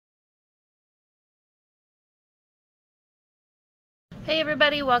Hey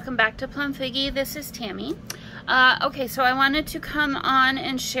everybody, welcome back to Plum Figgy. This is Tammy. Okay, so I wanted to come on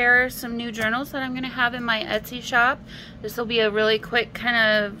and share some new journals that I'm going to have in my Etsy shop. This will be a really quick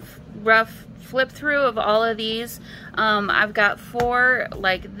kind of rough flip through of all of these. I've got 4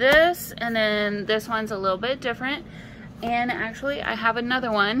 like this, and then this one's a little bit different. And actually I have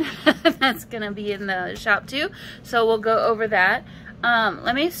another one that's going to be in the shop too, so we'll go over that.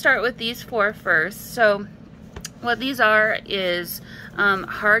 Let me start with these 4 first. So what these are is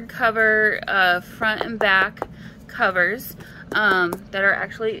hardcover front and back covers that are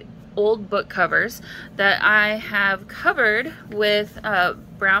actually old book covers that I have covered with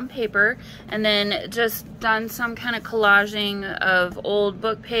brown paper and then just done some kind of collaging of old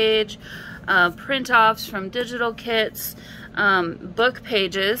book page, print-offs from digital kits, book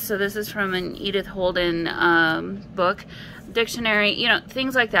pages. So this is from an Edith Holden book, dictionary, you know,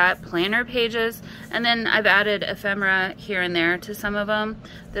 things like that, planner pages, and then I've added ephemera here and there to some of them.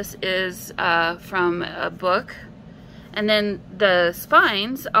 This is from a book, and then the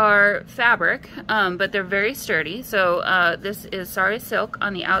spines are fabric, but they're very sturdy. So this is sari silk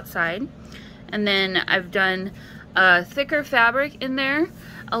on the outside, and then I've done thicker fabric in there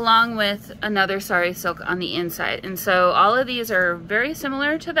along with another sari silk on the inside. And so all of these are very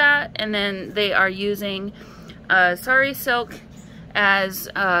similar to that, and then they are using sari silk as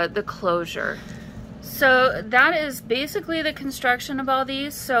the closure. So that is basically the construction of all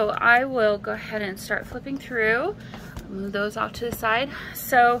these. So I will go ahead and start flipping through. Move those off to the side.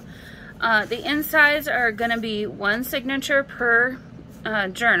 So the insides are going to be 1 signature per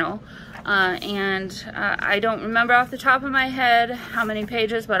journal. And I don't remember off the top of my head how many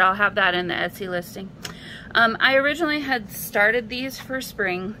pages, but I'll have that in the Etsy listing. I originally had started these for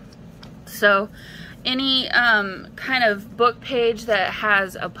spring. So any kind of book page that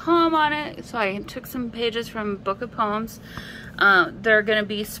has a poem on it, so I took some pages from Book of Poems, they're going to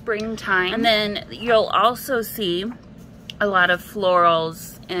be springtime. And then you'll also see a lot of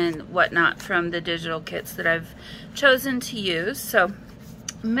florals and whatnot from the digital kits that I've chosen to use. So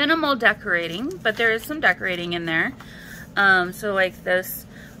minimal decorating, but there is some decorating in there. So like this,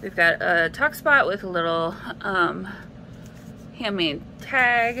 we've got a tuck spot with a little handmade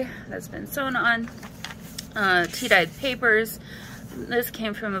tag that's been sewn on. Tea-dyed papers. This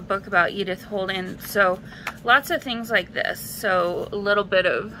came from a book about Edith Holden. So lots of things like this. So a little bit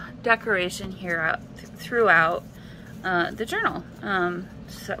of decoration here throughout the journal.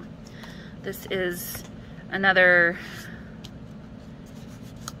 So this is another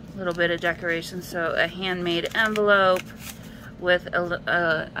little bit of decoration. So a handmade envelope with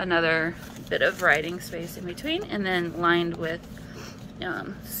another bit of writing space in between, and then lined with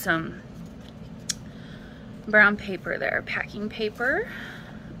some brown paper there, packing paper.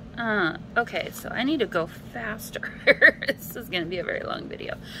 Okay, so I need to go faster. This is going to be a very long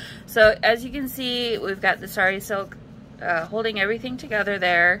video. So as you can see, we've got the sari silk holding everything together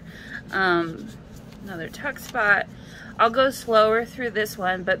there. Another tuck spot. I'll go slower through this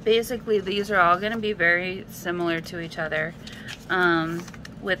one, but basically these are all going to be very similar to each other,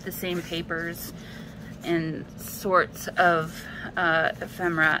 with the same papers and sorts of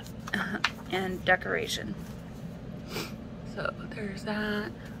ephemera and decoration. So there's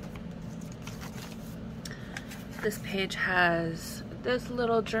that. This page has this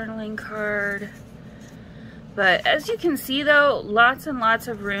little journaling card. But as you can see though, lots and lots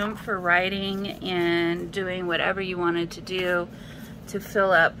of room for writing and doing whatever you wanted to do to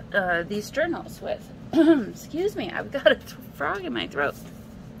fill up these journals with. Excuse me, I've got a frog in my throat.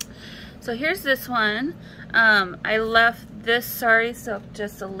 So here's this one. I left this sari silk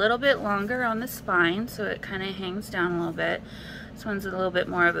just a little bit longer on the spine, so it kind of hangs down a little bit. This one's a little bit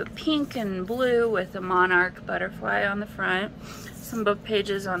more of a pink and blue with a monarch butterfly on the front. Some book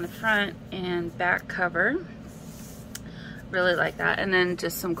pages on the front and back cover. Really like that. And then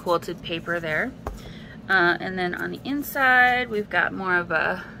just some quilted paper there. And then on the inside, we've got more of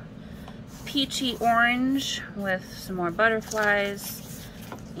a peachy orange with some more butterflies.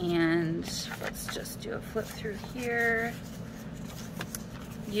 And let's just do a flip through here.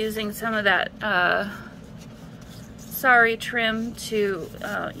 Using some of that sari trim to,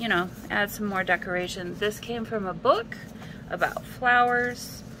 you know, add some more decoration. This came from a book about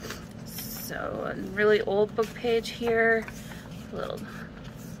flowers. So a really old book page here. A little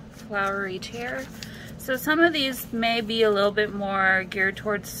flowery chair. So some of these may be a little bit more geared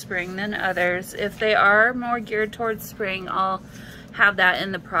towards spring than others. If they are more geared towards spring, I'll have that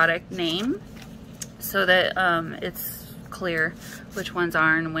in the product name so that it's clear which ones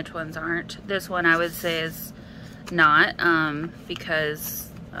are and which ones aren't. This one I would say is not, because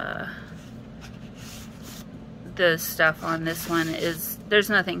the stuff on this one is, there's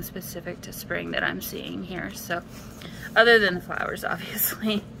nothing specific to spring that I'm seeing here. So, other than the flowers,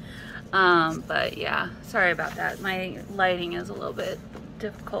 obviously. But yeah, sorry about that. My lighting is a little bit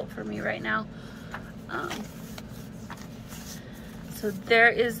difficult for me right now. So there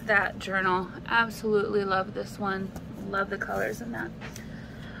is that journal. Absolutely love this one. Love the colors in that.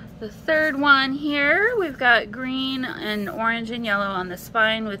 The third one here, we've got green and orange and yellow on the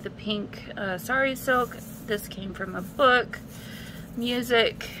spine with the pink sari silk. This came from a book.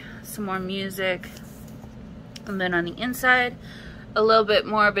 Music, some more music. And then on the inside, a little bit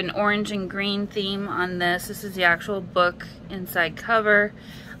more of an orange and green theme on this. This is the actual book inside cover.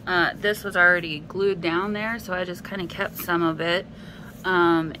 This was already glued down there, so I just kind of kept some of it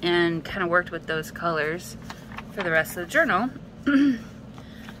and kind of worked with those colors for the rest of the journal.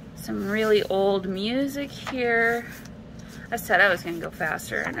 Some really old music here. I said I was going to go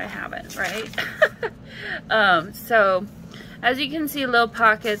faster, and I haven't, right? So, as you can see, little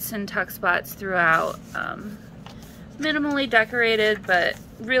pockets and tuck spots throughout. Minimally decorated, but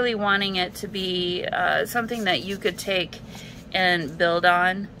really wanting it to be something that you could take and build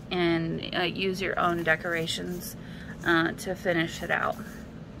on and use your own decorations to finish it out.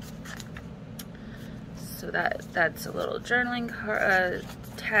 So that's a little journaling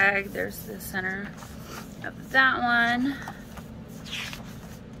tag. There's the center of that one.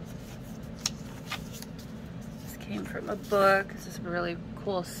 This came from a book. This is a really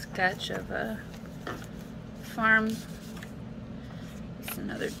cool sketch of a farm. There's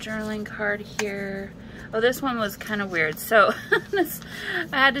another journaling card here. Oh, this one was kind of weird. So I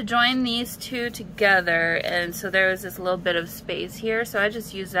had to join these two together, and so there was this little bit of space here. So I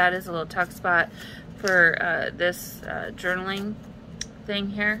just used that as a little tuck spot for this journaling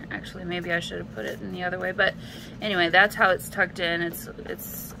thing here. Actually, maybe I should have put it in the other way, but anyway, that's how it's tucked in.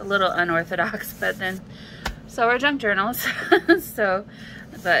 It's a little unorthodox, but then so are junk journals. So,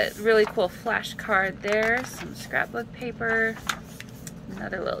 but really cool flash card there. Some scrapbook paper.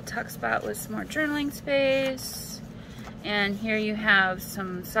 Another little tuck spot with some more journaling space. And here you have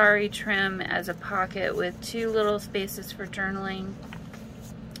some sari trim as a pocket with two little spaces for journaling.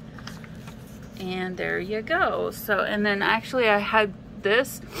 And there you go. So, and then actually I have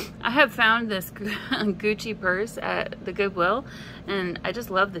found this Gucci purse at the Goodwill, and I just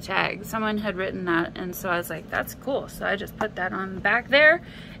love the tag. Someone had written that, and so I was like, that's cool. So I just put that on the back there,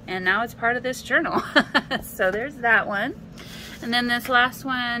 and now it's part of this journal. So there's that one. And then this last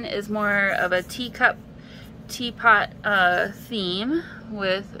one is more of a teapot theme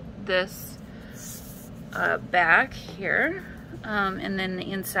with this back here. And then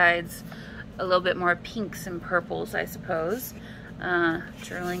the inside's a little bit more pinks and purples, I suppose.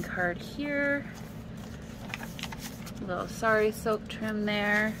 Journaling card here. Little sari silk trim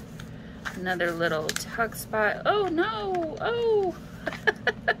there. Another little tuck spot. Oh no! Oh!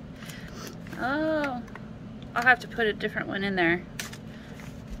 Oh! I'll have to put a different one in there.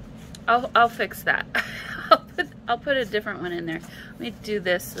 I'll fix that. I'll put a different one in there. Let me do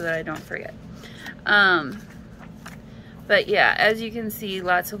this so that I don't forget. But yeah, as you can see,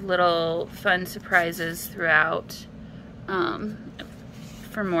 lots of little fun surprises throughout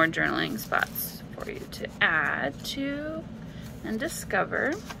for more journaling spots for you to add to and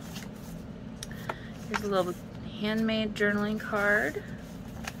discover. Here's a little handmade journaling card.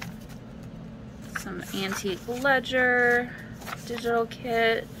 Some antique ledger, digital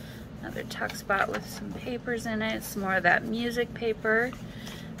kit, another tuck spot with some papers in it, some more of that music paper.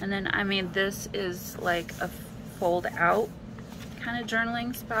 And then I made this is like a fold out kind of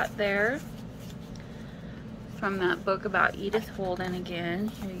journaling spot there from that book about Edith Holden again.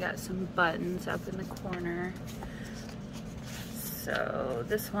 Here you got some buttons up in the corner. So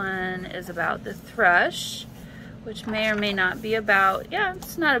this one is about the thrush, which may or may not be about, yeah,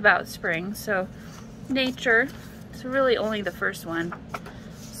 it's not about spring, so nature. It's really only the first one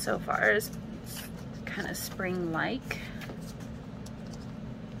so far is kind of spring-like.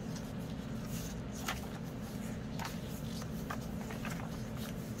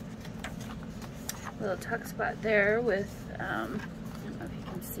 Little tuck spot there with, I don't know if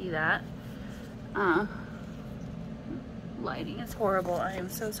you can see that. Lighting is horrible. I am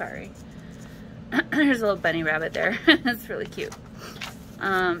so sorry. There's a little bunny rabbit there. It's really cute.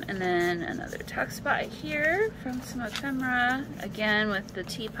 And then another tuck spot here from some ephemera. Again with the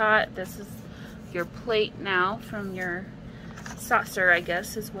teapot. This is your plate now from your saucer, I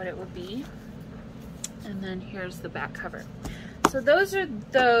guess is what it would be. And then here's the back cover. So those are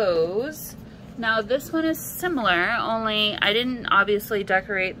those. Now this one is similar, only I didn't obviously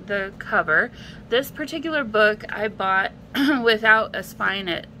decorate the cover. This particular book I bought without a spine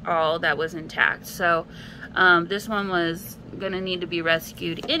at all that was intact. So this one was gonna need to be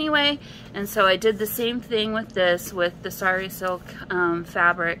rescued anyway. And so I did the same thing with this, with the sari silk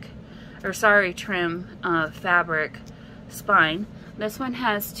fabric, or sari trim fabric spine. This one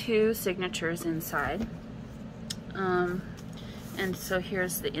has 2 signatures inside. And so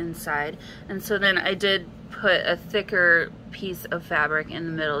here's the inside. And so then I did put a thicker piece of fabric in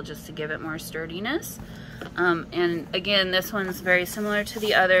the middle just to give it more sturdiness. And again, this one's very similar to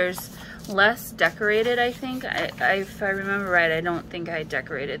the others, less decorated, I think. If I remember right, I don't think I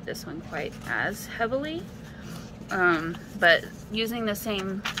decorated this one quite as heavily. But using the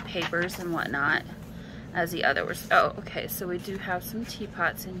same papers and whatnot as the other was. Oh, okay, so we do have some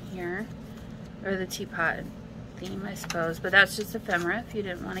teapots in here, or the teapot theme, I suppose, but that's just ephemera. If you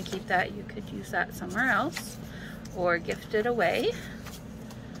didn't want to keep that, you could use that somewhere else or gift it away.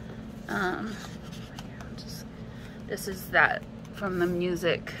 This is that from the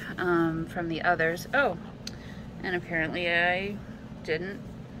music from the others. Oh, and apparently I didn't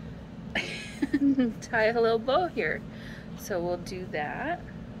tie a little bow here, so we'll do that.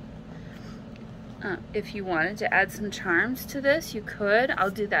 If you wanted to add some charms to this, you could. I'll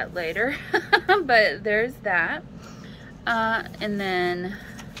do that later. But there's that. And then,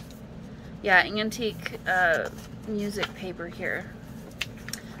 yeah, antique music paper here.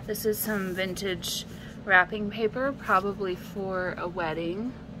 This is some vintage wrapping paper, probably for a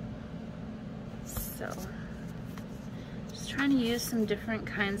wedding. So, just trying to use some different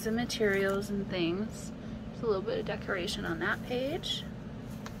kinds of materials and things. There's a little bit of decoration on that page.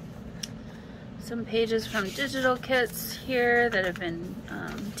 Some pages from digital kits here that have been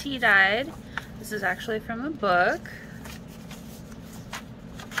tea dyed. This is actually from a book.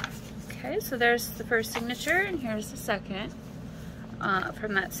 Okay, so there's the first signature, and here's the second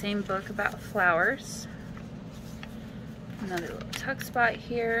from that same book about flowers. Another little tuck spot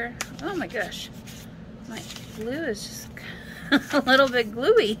here. Oh my gosh, my glue is just a little bit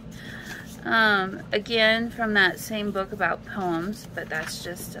gluey. Again, from that same book about poems, but that's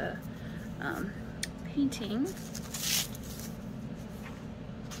just a painting.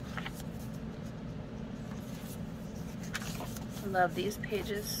 I love these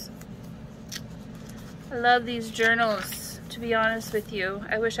pages. I love these journals, to be honest with you.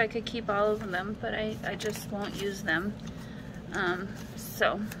 I wish I could keep all of them, but I just won't use them.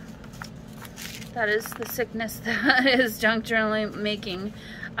 So that is the sickness that is junk journaling making.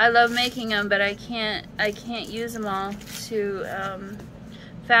 I love making them, but I can't use them all to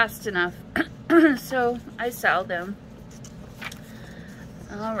fast enough. So I sell them.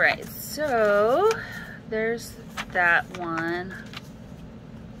 All right, so there's that one,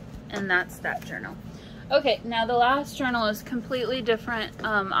 and that's that journal. Okay, now the last journal is completely different.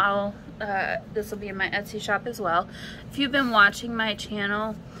 This will be in my Etsy shop as well. If you've been watching my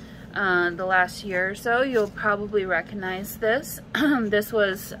channel the last year or so, you'll probably recognize this. This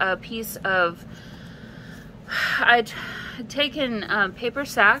was a piece of, I'd taken paper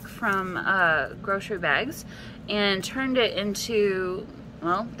sack from grocery bags and turned it into,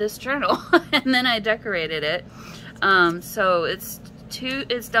 well, this journal. And then I decorated it. So it's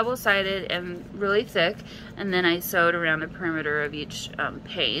double-sided and really thick, and then I sewed around the perimeter of each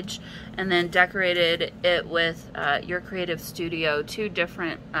page, and then decorated it with Your Creative Studio, 2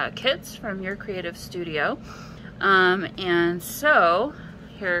 different kits from Your Creative Studio. And so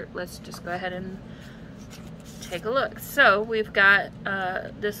here, let's just go ahead and take a look. So we've got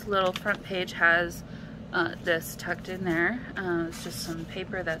this little front page has this tucked in there. It's just some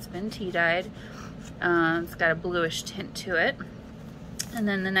paper that's been tea dyed. It's got a bluish tint to it. And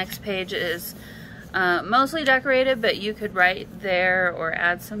then the next page is mostly decorated, but you could write there or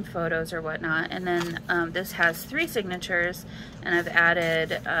add some photos or whatnot. And then this has 3 signatures, and I've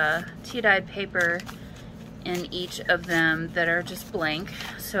added tea dyed paper in each of them that are just blank.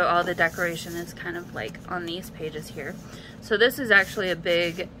 So all the decoration is kind of like on these pages here. So this is actually a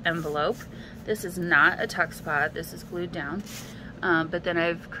big envelope. This is not a tuck spot. This is glued down. But then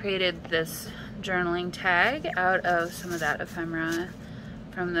I've created this journaling tag out of some of that ephemera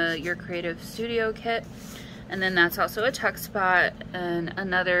from the Your Creative Studio kit. And then that's also a tuck spot and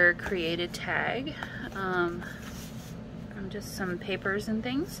another created tag from just some papers and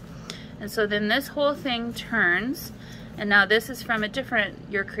things. And so then this whole thing turns, and now this is from a different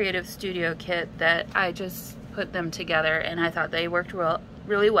Your Creative Studio kit that I just put them together, and I thought they worked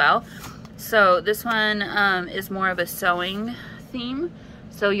really well. So this one is more of a sewing theme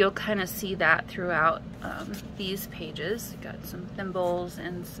So you'll kind of see that throughout these pages. Got some thimbles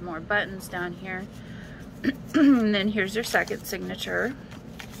and some more buttons down here. And then here's your second signature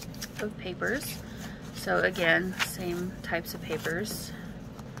of papers. So again, same types of papers.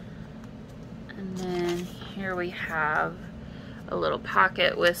 And then here we have a little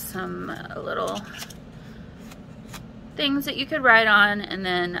pocket with some little things that you could write on, and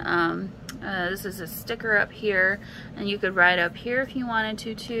then this is a sticker up here, and you could write up here if you wanted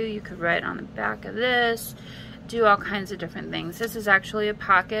to too. You could write on the back of this, do all kinds of different things. This is actually a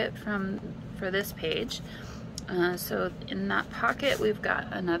pocket for this page. So in that pocket we've got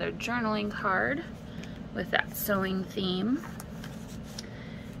another journaling card with that sewing theme,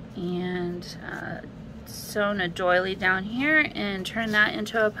 and sewn a doily down here and turn that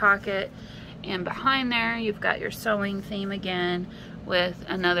into a pocket. And behind there you've got your sewing theme again with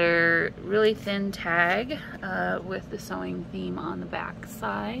another really thin tag with the sewing theme on the back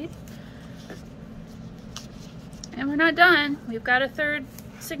side. And we're not done. We've got a third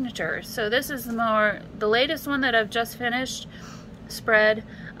signature. So this is the latest one that I've just finished spread.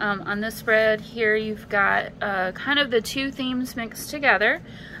 On this spread here you've got kind of the two themes mixed together.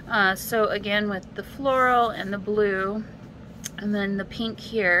 So again, with the floral and the blue, and then the pink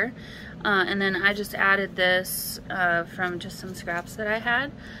here. And then I just added this from just some scraps that I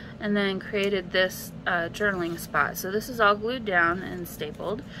had, and then created this journaling spot. So this is all glued down and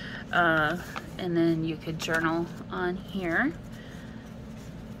stapled, and then you could journal on here,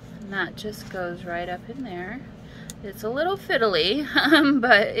 and that just goes right up in there. It's a little fiddly,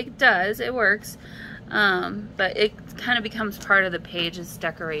 but it works. But it kind of becomes part of the page's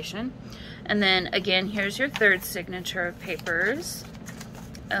decoration. And then again, here's your third signature of papers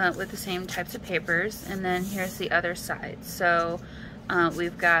with the same types of papers. And then here's the other side. So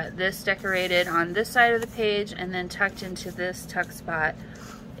we've got this decorated on this side of the page, and then tucked into this tuck spot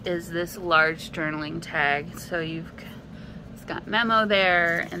is this large journaling tag. So it's got memo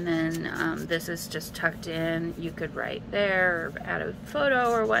there, and then this is just tucked in. You could write there, or add a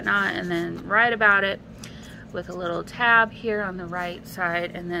photo or whatnot, and then write about it with a little tab here on the right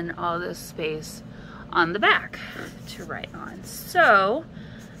side, and then all this space on the back to write on. So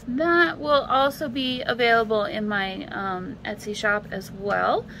that will also be available in my Etsy shop as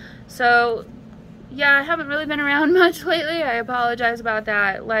well. So yeah, I haven't really been around much lately. I apologize about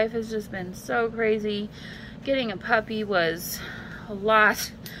that. Life has just been so crazy. Getting a puppy was a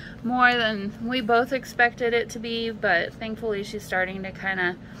lot more than we both expected it to be, but thankfully she's starting to kind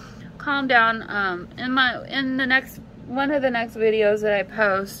of calm down. In the next one of the next videos that I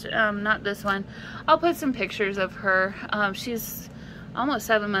post, not this one, I'll put some pictures of her. She's almost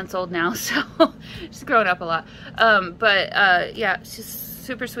 7 months old now, so she's grown up a lot. Yeah, she's a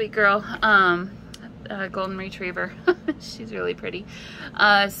super sweet girl. Golden retriever. She's really pretty.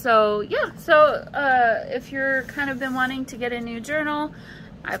 So yeah, if you're kind of been wanting to get a new journal,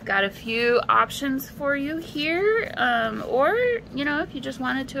 I've got a few options for you here. Or you know, if you just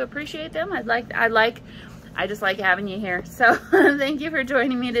wanted to appreciate them, I just like having you here. So thank you for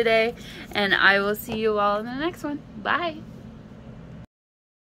joining me today, and I will see you all in the next one. Bye.